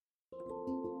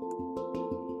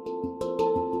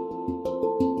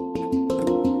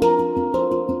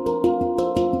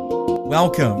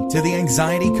Welcome to the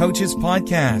Anxiety Coaches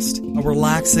Podcast, a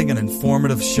relaxing and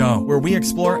informative show where we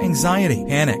explore anxiety,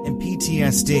 panic, and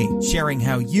PTSD, sharing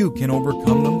how you can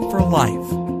overcome them for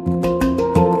life.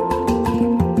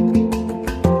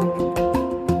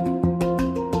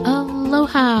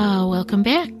 Aloha! Welcome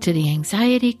back to the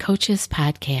Anxiety Coaches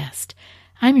Podcast.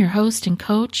 I'm your host and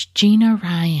coach, Gina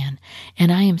Ryan,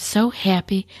 and I am so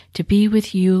happy to be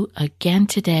with you again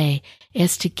today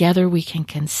as together we can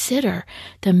consider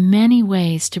the many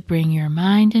ways to bring your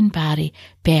mind and body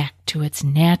back to its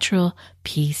natural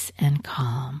peace and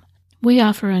calm. We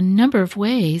offer a number of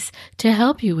ways to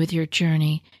help you with your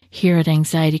journey here at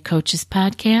Anxiety Coaches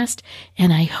Podcast,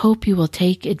 and I hope you will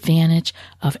take advantage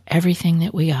of everything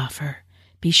that we offer.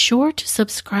 Be sure to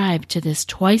subscribe to this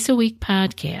twice-a-week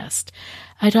podcast.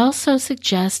 I'd also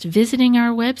suggest visiting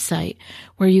our website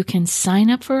where you can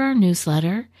sign up for our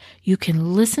newsletter, you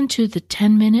can listen to the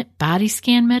 10-minute body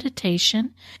scan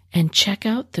meditation, and check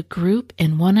out the group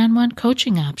and one-on-one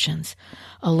coaching options,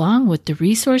 along with the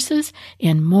resources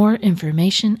and more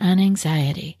information on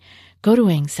anxiety. Go to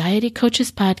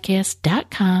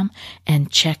anxietycoachespodcast.com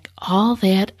and check all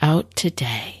that out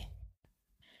today.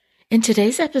 In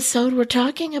today's episode, we're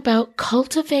talking about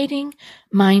cultivating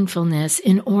mindfulness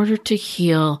in order to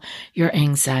heal your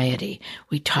anxiety.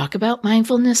 We talk about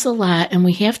mindfulness a lot, and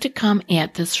we have to come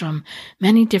at this from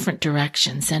many different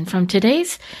directions. And from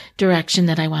today's direction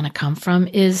that I want to come from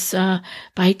is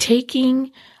by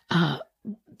taking the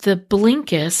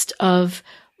Blinkist of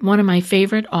one of my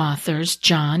favorite authors,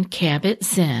 Jon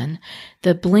Kabat-Zinn,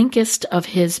 the Blinkist of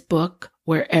his book,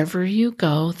 Wherever You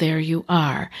Go, There You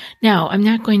Are. Now, I'm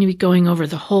not going to be going over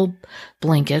the whole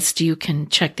Blinkist. You can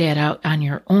check that out on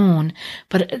your own,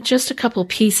 but just a couple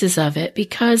pieces of it,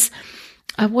 because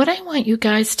what I want you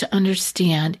guys to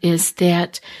understand is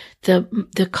that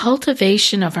the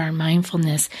cultivation of our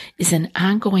mindfulness is an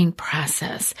ongoing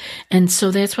process. And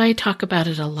so that's why I talk about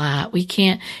it a lot.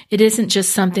 It isn't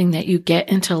just something that you get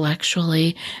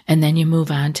intellectually and then you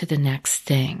move on to the next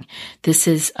thing. This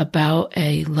is about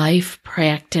a life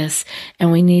practice,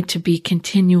 and we need to be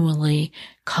continually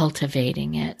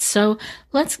cultivating it. So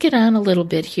let's get on a little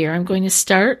bit here. I'm going to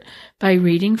start by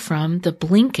reading from the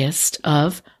Blinkist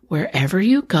of Wherever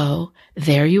You Go,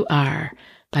 There You Are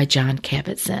by Jon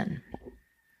Kabat-Zinn.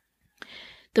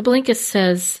 The Blinkist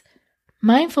says,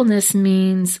 mindfulness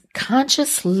means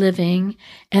conscious living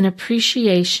and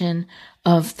appreciation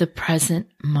of the present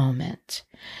moment.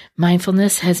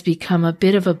 Mindfulness has become a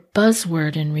bit of a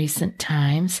buzzword in recent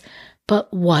times,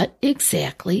 but what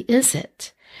exactly is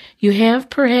it? You have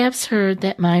perhaps heard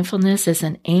that mindfulness is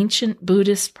an ancient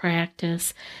Buddhist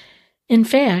practice. In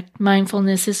fact,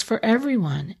 mindfulness is for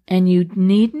everyone, and you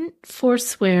needn't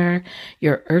forswear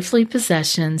your earthly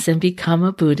possessions and become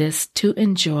a Buddhist to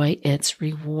enjoy its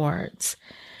rewards.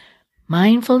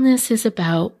 Mindfulness is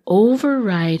about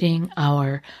overriding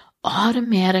our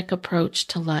automatic approach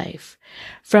to life.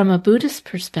 From a Buddhist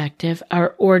perspective,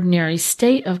 our ordinary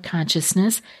state of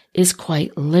consciousness is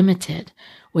quite limited.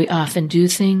 We often do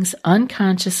things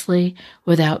unconsciously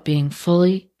without being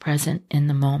fully present in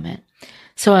the moment.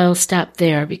 So I'll stop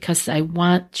there because I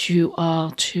want you all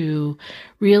to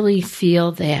really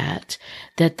feel that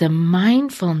the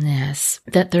mindfulness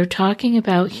that they're talking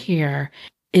about here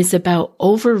is about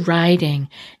overriding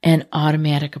an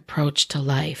automatic approach to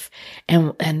life.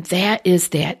 And that is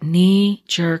that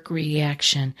knee-jerk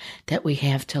reaction that we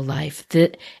have to life.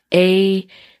 That A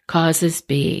causes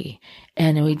B.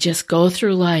 And we just go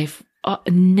through life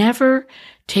never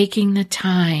taking the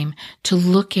time to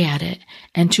look at it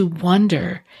and to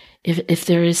wonder if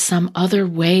there is some other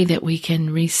way that we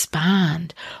can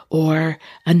respond, or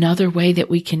another way that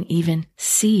we can even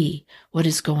see what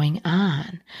is going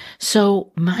on.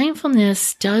 So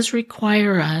mindfulness does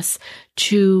require us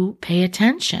to pay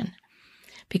attention,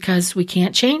 because we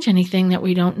can't change anything that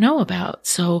we don't know about.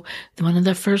 So one of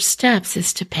the first steps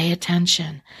is to pay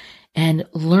attention and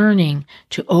learning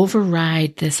to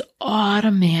override this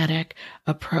automatic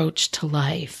approach to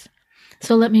life.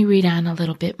 So let me read on a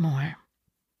little bit more.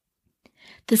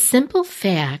 The simple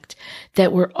fact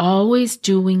that we're always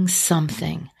doing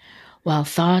something while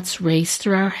thoughts race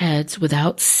through our heads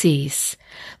without cease,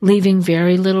 leaving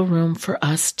very little room for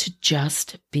us to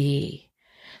just be.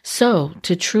 So,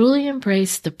 to truly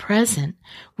embrace the present,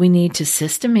 we need to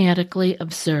systematically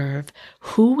observe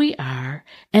who we are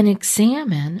and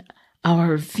examine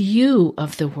our view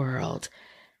of the world.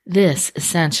 This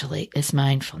essentially is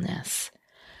mindfulness.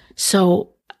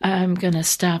 So I'm going to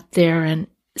stop there and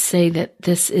say that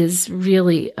this is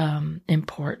really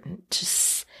important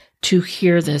to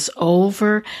hear this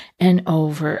over and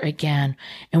over again.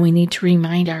 And we need to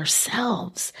remind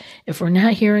ourselves, if we're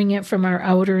not hearing it from our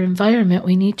outer environment,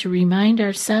 we need to remind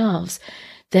ourselves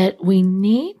that we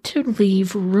need to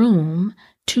leave room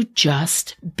to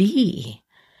just be.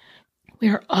 We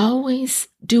are always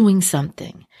doing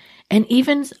something. And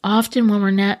even often when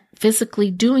we're not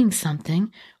physically doing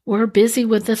something, we're busy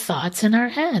with the thoughts in our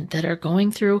head that are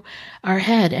going through our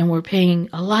head, and we're paying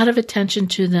a lot of attention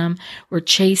to them. We're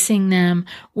chasing them.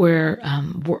 We're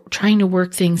trying to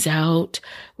work things out.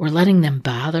 We're letting them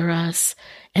bother us.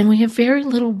 And we have very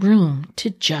little room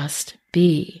to just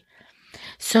be.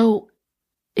 So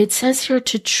it says here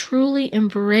to truly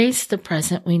embrace the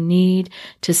present, we need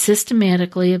to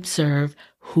systematically observe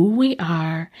who we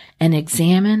are and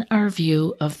examine our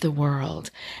view of the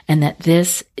world, and that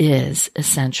this is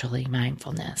essentially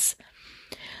mindfulness.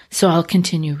 So I'll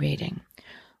continue reading.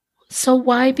 So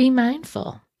why be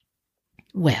mindful?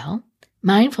 Well,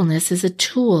 mindfulness is a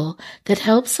tool that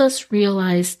helps us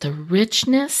realize the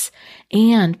richness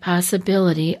and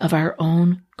possibility of our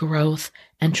own growth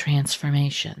and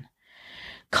transformation.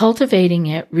 Cultivating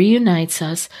it reunites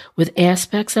us with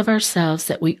aspects of ourselves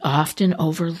that we often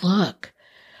overlook,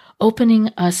 opening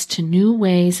us to new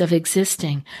ways of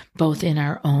existing, both in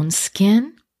our own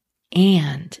skin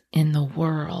and in the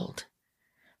world.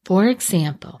 For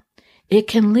example, it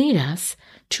can lead us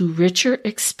to richer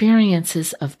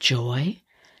experiences of joy,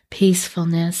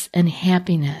 peacefulness, and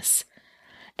happiness,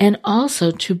 and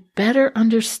also to better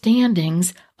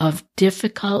understandings of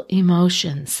difficult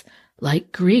emotions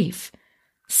like grief,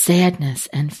 sadness,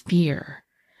 and fear.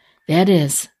 That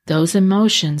is, those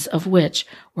emotions of which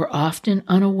we're often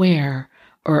unaware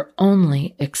or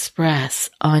only express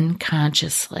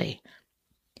unconsciously.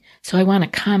 So I want to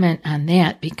comment on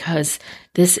that because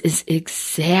this is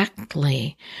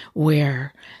exactly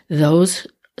where those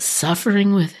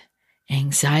suffering with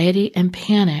anxiety and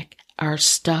panic are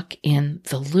stuck in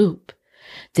the loop.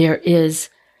 There is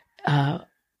a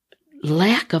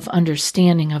lack of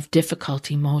understanding of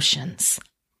difficult emotions.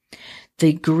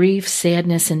 The grief,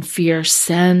 sadness, and fear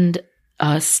send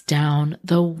us down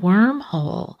the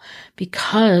wormhole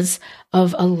because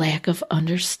of a lack of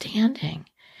understanding.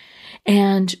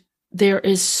 And there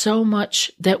is so much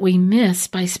that we miss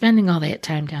by spending all that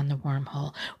time down the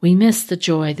wormhole. We miss the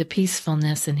joy, the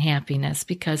peacefulness, and happiness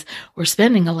because we're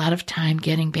spending a lot of time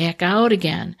getting back out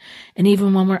again. And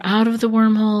even when we're out of the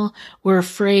wormhole, we're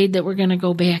afraid that we're going to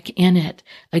go back in it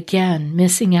again,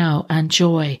 missing out on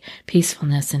joy,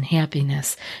 peacefulness, and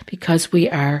happiness because we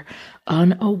are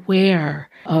unaware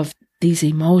of these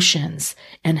emotions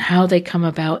and how they come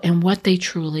about and what they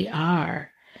truly are.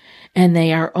 And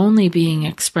they are only being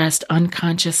expressed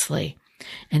unconsciously.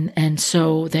 And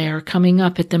so they are coming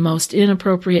up at the most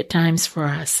inappropriate times for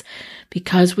us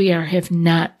because we have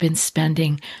not been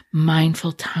spending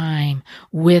mindful time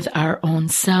with our own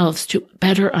selves to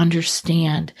better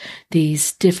understand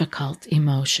these difficult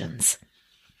emotions.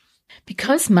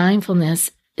 Because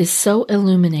mindfulness is so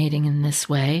illuminating in this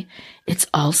way, it's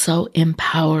also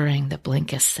empowering, the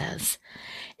Blinkist says.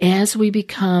 As we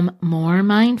become more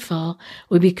mindful,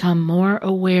 we become more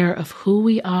aware of who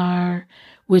we are,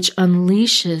 which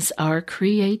unleashes our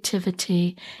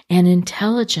creativity and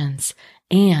intelligence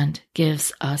and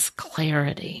gives us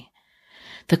clarity.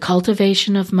 The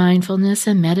cultivation of mindfulness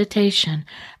and meditation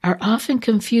are often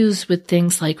confused with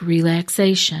things like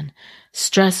relaxation,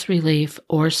 stress relief,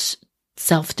 or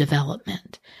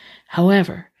self-development.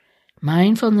 However,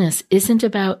 mindfulness isn't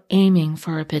about aiming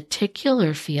for a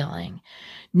particular feeling,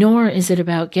 nor is it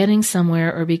about getting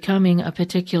somewhere or becoming a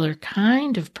particular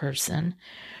kind of person.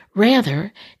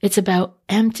 Rather, it's about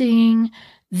emptying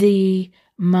the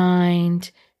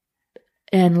mind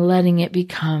and letting it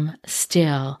become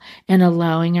still and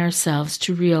allowing ourselves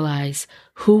to realize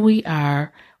who we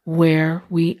are, where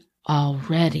we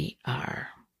already are.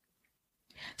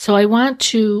 So I want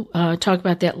to talk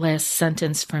about that last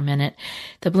sentence for a minute.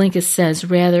 The Blinkist says,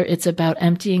 rather, it's about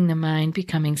emptying the mind,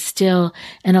 becoming still,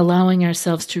 and allowing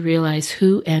ourselves to realize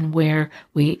who and where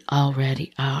we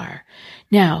already are.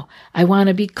 Now, I want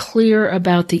to be clear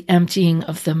about the emptying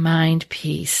of the mind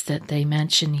piece that they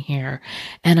mention here.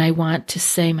 And I want to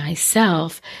say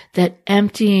myself that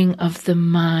emptying of the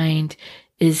mind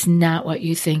is not what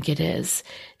you think it is.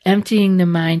 Emptying the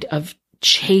mind of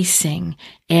chasing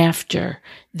after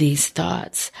these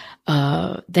thoughts.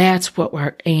 That's what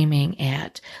we're aiming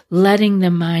at. Letting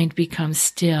the mind become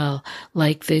still,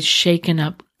 like the shaken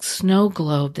up snow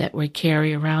globe that we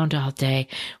carry around all day,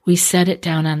 we set it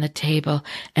down on the table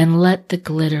and let the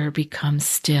glitter become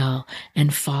still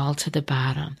and fall to the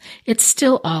bottom. It's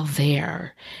still all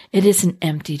there. It isn't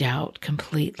emptied out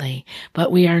completely,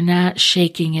 but we are not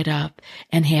shaking it up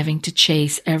and having to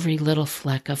chase every little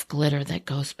fleck of glitter that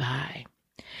goes by.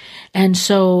 And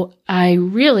so I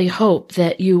really hope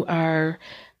that you are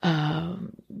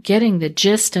getting the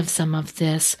gist of some of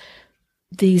this.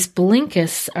 These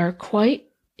Blinkist are quite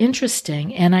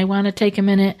interesting, and I want to take a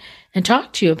minute and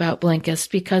talk to you about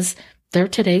Blinkist because they're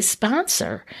today's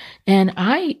sponsor. And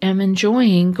I am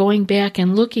enjoying going back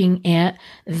and looking at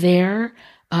their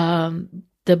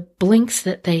the blinks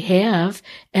that they have,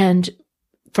 and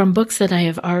from books that I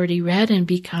have already read, and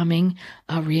becoming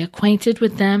reacquainted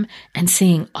with them and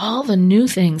seeing all the new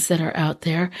things that are out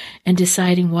there and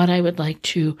deciding what I would like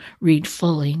to read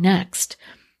fully next.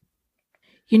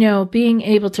 You know, being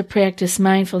able to practice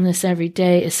mindfulness every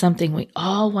day is something we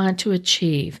all want to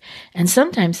achieve. And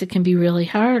sometimes it can be really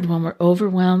hard when we're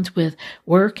overwhelmed with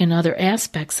work and other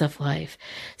aspects of life.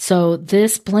 So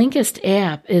this Blinkist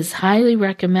app is highly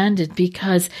recommended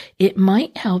because it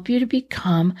might help you to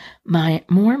become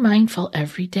more mindful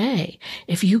every day.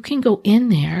 If you can go in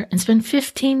there and spend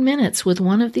 15 minutes with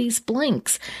one of these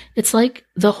blinks, it's like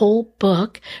the whole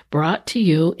book brought to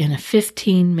you in a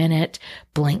 15-minute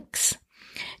blinks.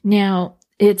 Now,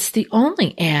 it's the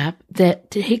only app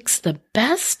that takes the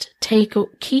best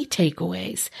key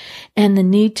takeaways and the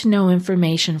need-to-know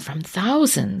information from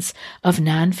thousands of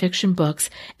nonfiction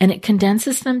books, and it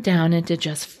condenses them down into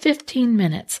just 15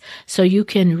 minutes so you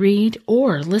can read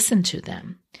or listen to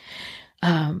them.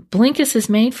 Blinkist is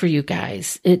made for you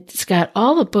guys. It's got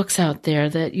all the books out there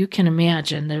that you can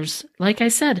imagine. There's, like I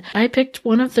said, I picked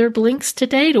one of their blinks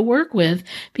today to work with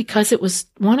because it was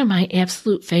one of my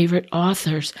absolute favorite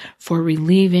authors for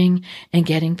relieving and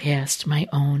getting past my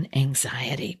own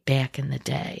anxiety back in the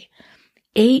day.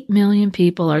 8 million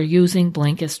people are using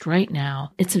Blinkist right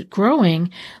now. It's a growing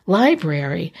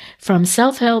library from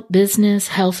self-help, business,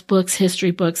 health books, history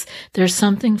books. There's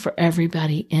something for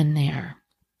everybody in there.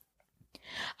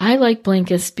 I like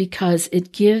Blinkist because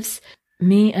it gives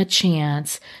me a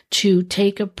chance to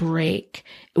take a break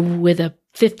with a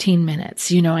 15 minutes.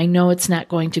 You know, I know it's not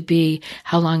going to be,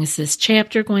 how long is this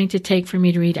chapter going to take for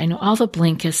me to read? I know all the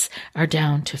Blinkists are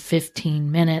down to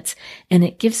 15 minutes, and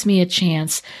it gives me a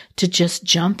chance to just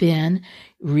jump in,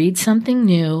 read something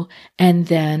new, and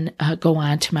then go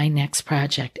on to my next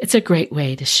project. It's a great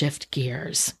way to shift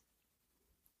gears.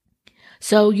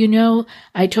 So, you know,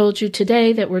 I told you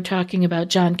today that we're talking about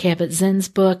Jon Kabat-Zinn's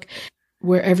book,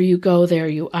 Wherever You Go, There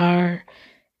You Are.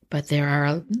 But there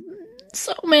are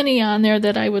so many on there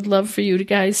that I would love for you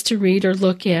guys to read or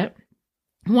look at.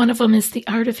 One of them is The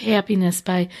Art of Happiness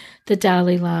by the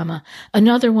Dalai Lama.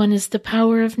 Another one is The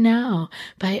Power of Now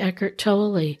by Eckhart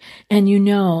Tolle. And you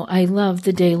know, I love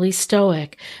The Daily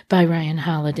Stoic by Ryan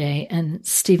Holiday and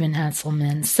Stephen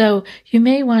Hanselman. So you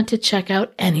may want to check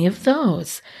out any of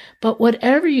those. But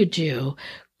whatever you do,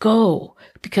 go,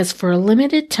 because for a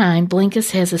limited time, Blinkist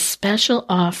has a special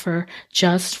offer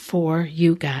just for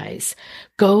you guys.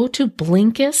 Go to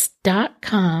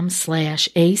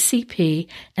Blinkist.com/ACP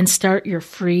and start your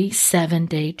free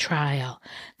 7-day trial.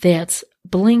 That's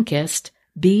Blinkist,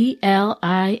 Blinkist,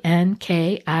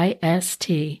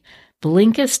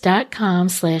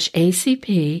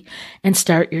 Blinkist.com/ACP and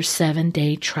start your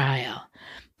 7-day trial.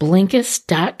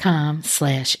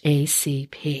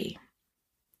 Blinkist.com/ACP.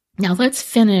 Now let's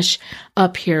finish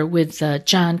up here with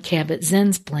Jon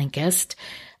Kabat-Zinn's Blinkist,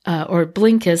 or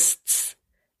Blinkist's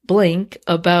blink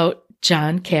about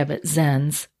Jon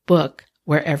Kabat-Zinn's book,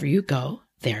 Wherever You Go,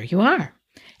 There You Are.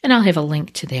 And I'll have a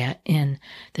link to that in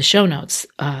the show notes,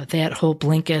 that whole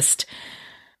Blinkist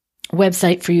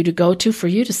website for you to go to, for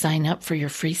you to sign up for your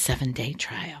free 7-day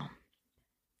trial.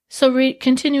 So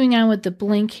continuing on with the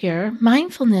blink here,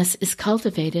 mindfulness is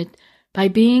cultivated by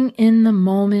being in the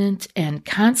moment and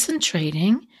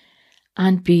concentrating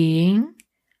on being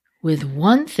with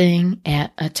one thing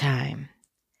at a time.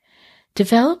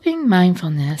 Developing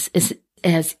mindfulness is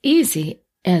as easy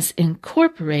as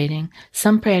incorporating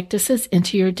some practices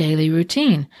into your daily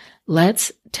routine.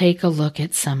 Let's take a look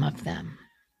at some of them.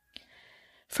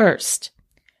 First,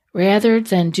 rather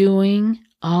than doing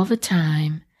all the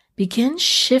time, begin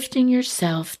shifting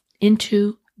yourself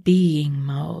into being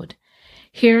mode.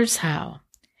 Here's how.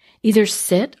 Either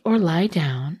sit or lie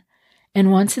down,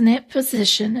 and once in that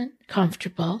position and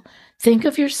comfortable, think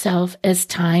of yourself as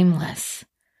timeless.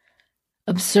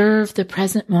 Observe the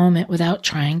present moment without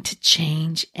trying to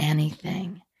change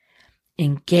anything.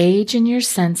 Engage in your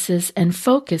senses and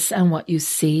focus on what you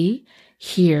see,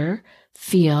 hear,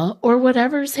 feel, or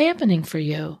whatever's happening for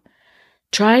you.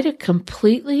 Try to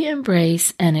completely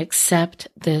embrace and accept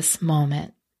this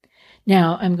moment.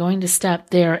 Now, I'm going to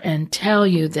stop there and tell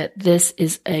you that this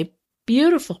is a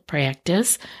beautiful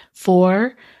practice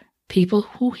for people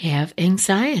who have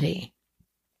anxiety.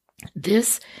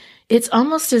 It's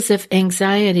almost as if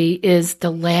anxiety is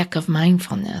the lack of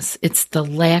mindfulness. It's the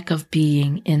lack of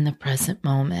being in the present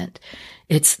moment.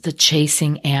 It's the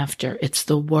chasing after. It's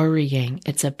the worrying.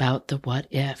 It's about the what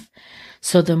if.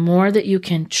 So the more that you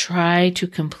can try to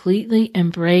completely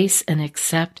embrace and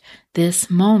accept this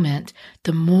moment,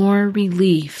 the more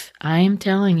relief, I am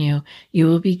telling you, you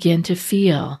will begin to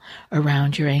feel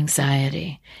around your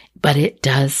anxiety. But it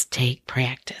does take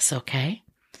practice, okay?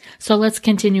 So let's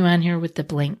continue on here with the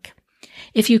blink.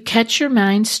 If you catch your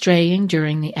mind straying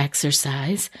during the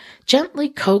exercise, gently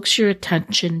coax your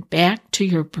attention back to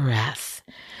your breath.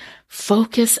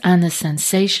 Focus on the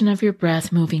sensation of your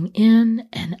breath moving in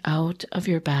and out of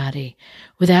your body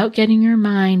without getting your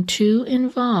mind too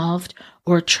involved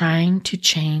or trying to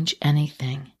change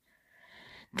anything.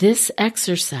 This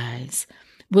exercise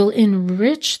will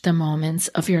enrich the moments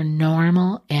of your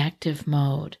normal active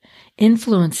mode,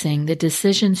 influencing the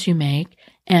decisions you make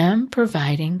and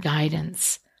providing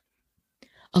guidance.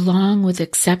 Along with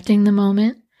accepting the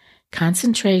moment,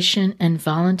 concentration and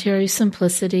voluntary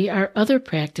simplicity are other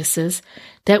practices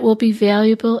that will be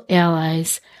valuable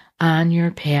allies on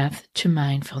your path to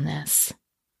mindfulness.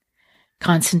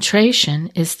 Concentration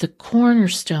is the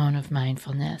cornerstone of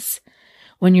mindfulness.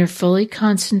 When you're fully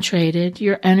concentrated,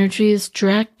 your energy is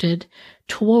directed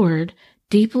toward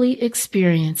deeply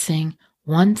experiencing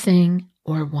one thing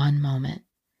or one moment.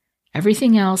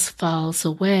 Everything else falls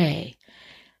away,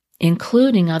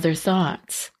 including other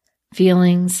thoughts,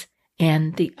 feelings,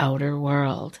 and the outer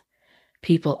world.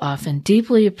 People often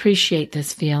deeply appreciate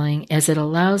this feeling as it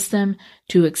allows them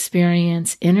to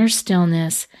experience inner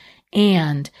stillness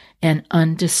and an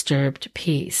undisturbed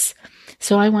peace.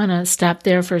 So I want to stop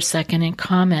there for a second and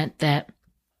comment that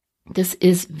this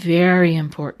is very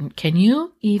important. Can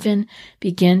you even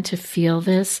begin to feel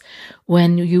this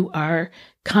when you are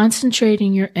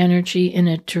concentrating your energy in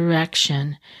a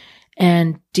direction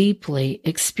and deeply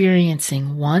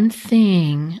experiencing one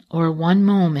thing or one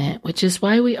moment, which is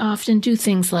why we often do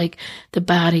things like the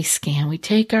body scan. We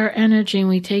take our energy and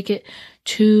we take it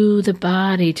to the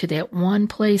body, to that one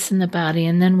place in the body,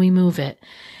 and then we move it.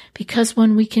 Because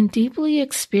when we can deeply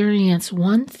experience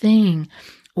one thing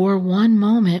or one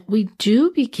moment, we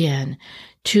do begin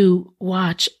to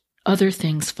watch other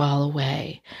things fall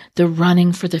away. The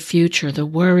running for the future, the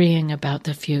worrying about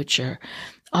the future,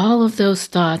 all of those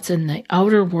thoughts and the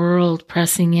outer world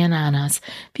pressing in on us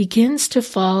begins to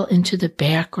fall into the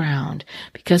background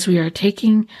because we are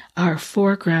taking our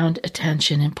foreground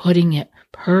attention and putting it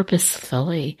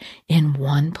purposefully in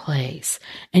one place.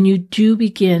 And you do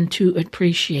begin to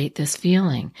appreciate this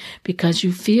feeling because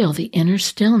you feel the inner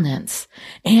stillness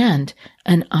and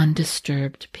an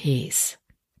undisturbed peace.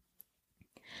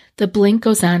 The blink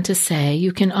goes on to say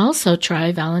you can also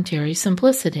try voluntary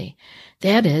simplicity.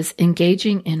 That is,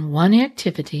 engaging in one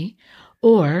activity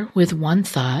or with one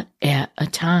thought at a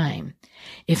time.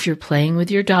 If you're playing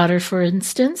with your daughter, for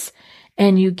instance,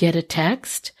 and you get a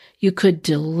text, you could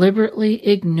deliberately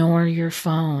ignore your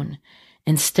phone,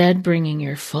 instead bringing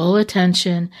your full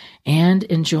attention and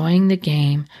enjoying the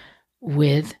game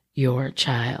with your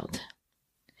child.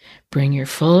 Bring your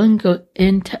full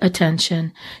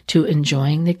attention to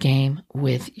enjoying the game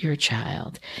with your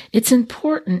child. It's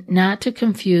important not to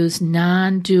confuse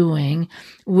non-doing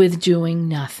with doing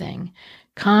nothing.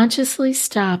 Consciously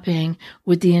stopping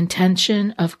with the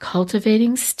intention of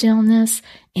cultivating stillness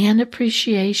and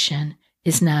appreciation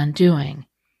is non-doing,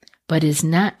 but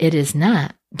it is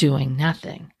not doing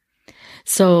nothing.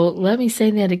 So let me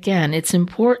say that again. It's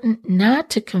important not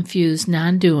to confuse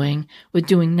non-doing with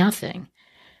doing nothing.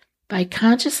 By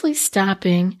consciously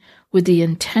stopping with the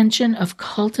intention of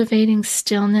cultivating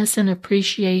stillness and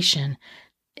appreciation,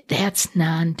 that's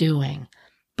non-doing,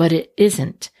 but it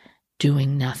isn't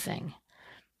doing nothing.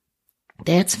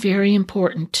 That's very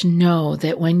important to know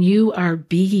that when you are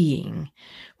being,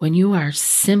 when you are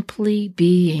simply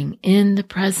being in the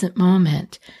present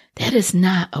moment, that is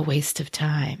not a waste of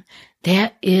time.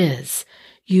 That is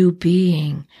you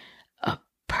being a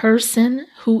person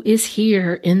who is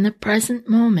here in the present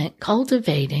moment,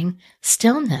 cultivating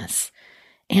stillness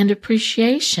and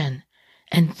appreciation.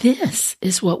 And this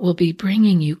is what will be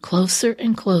bringing you closer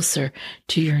and closer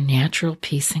to your natural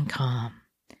peace and calm.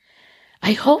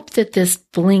 I hope that this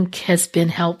blink has been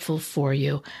helpful for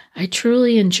you. I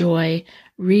truly enjoy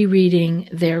rereading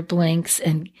their blinks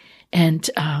and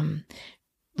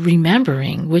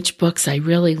remembering which books I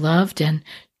really loved and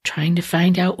trying to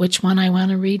find out which one I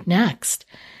want to read next.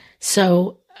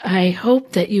 So I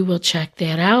hope that you will check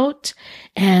that out,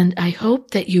 and I hope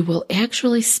that you will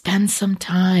actually spend some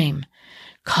time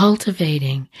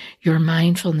cultivating your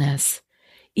mindfulness,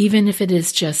 even if it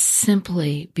is just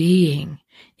simply being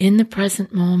in the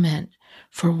present moment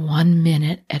for 1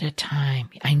 minute at a time.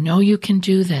 I know you can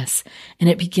do this, and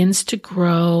it begins to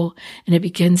grow and it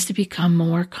begins to become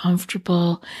more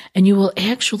comfortable, and you will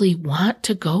actually want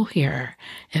to go here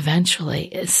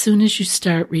eventually as soon as you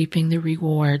start reaping the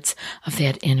rewards of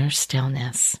that inner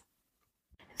stillness.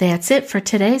 That's it for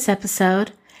today's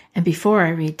episode. And before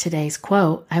I read today's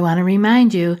quote, I want to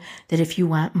remind you that if you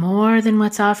want more than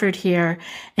what's offered here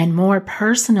and more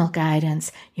personal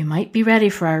guidance, you might be ready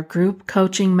for our group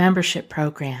coaching membership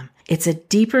program. It's a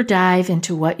deeper dive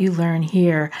into what you learn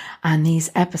here on these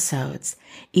episodes.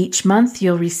 Each month,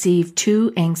 you'll receive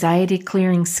 2 anxiety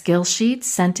clearing skill sheets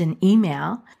sent in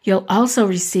email. You'll also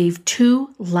receive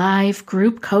 2 live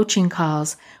group coaching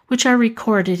calls, which are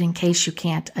recorded in case you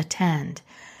can't attend.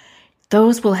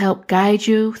 Those will help guide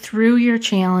you through your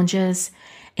challenges,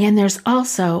 and there's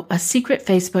also a secret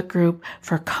Facebook group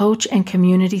for coach and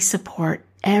community support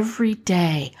every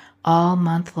day, all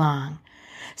month long.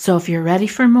 So if you're ready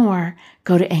for more,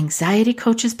 go to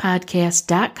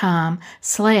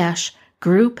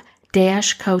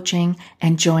anxietycoachespodcast.com/group-coaching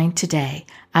and join today.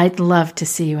 I'd love to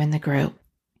see you in the group.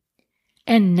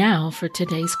 And now for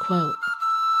today's quote.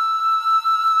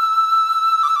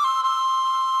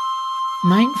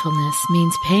 Mindfulness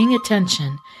means paying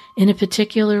attention in a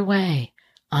particular way,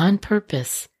 on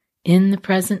purpose, in the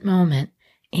present moment,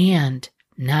 and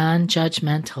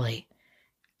non-judgmentally.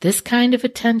 This kind of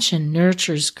attention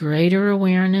nurtures greater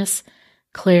awareness,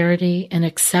 clarity, and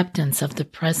acceptance of the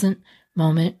present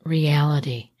moment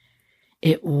reality.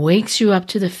 It wakes you up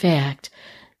to the fact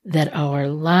that our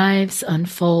lives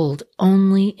unfold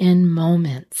only in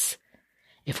moments.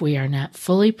 If we are not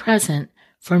fully present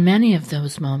for many of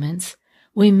those moments,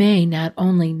 we may not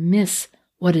only miss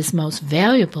what is most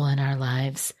valuable in our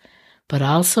lives, but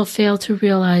also fail to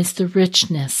realize the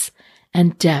richness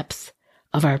and depth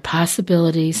of our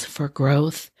possibilities for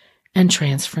growth and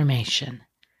transformation.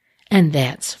 And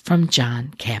that's from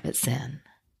Jon Kabat-Zinn.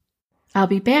 I'll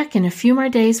be back in a few more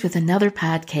days with another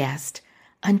podcast.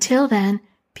 Until then,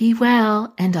 be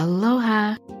well and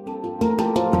aloha.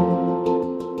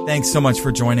 Thanks so much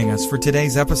for joining us for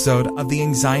today's episode of the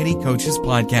Anxiety Coaches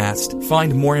Podcast.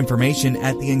 Find more information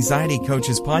at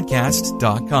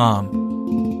theanxietycoachespodcast.com.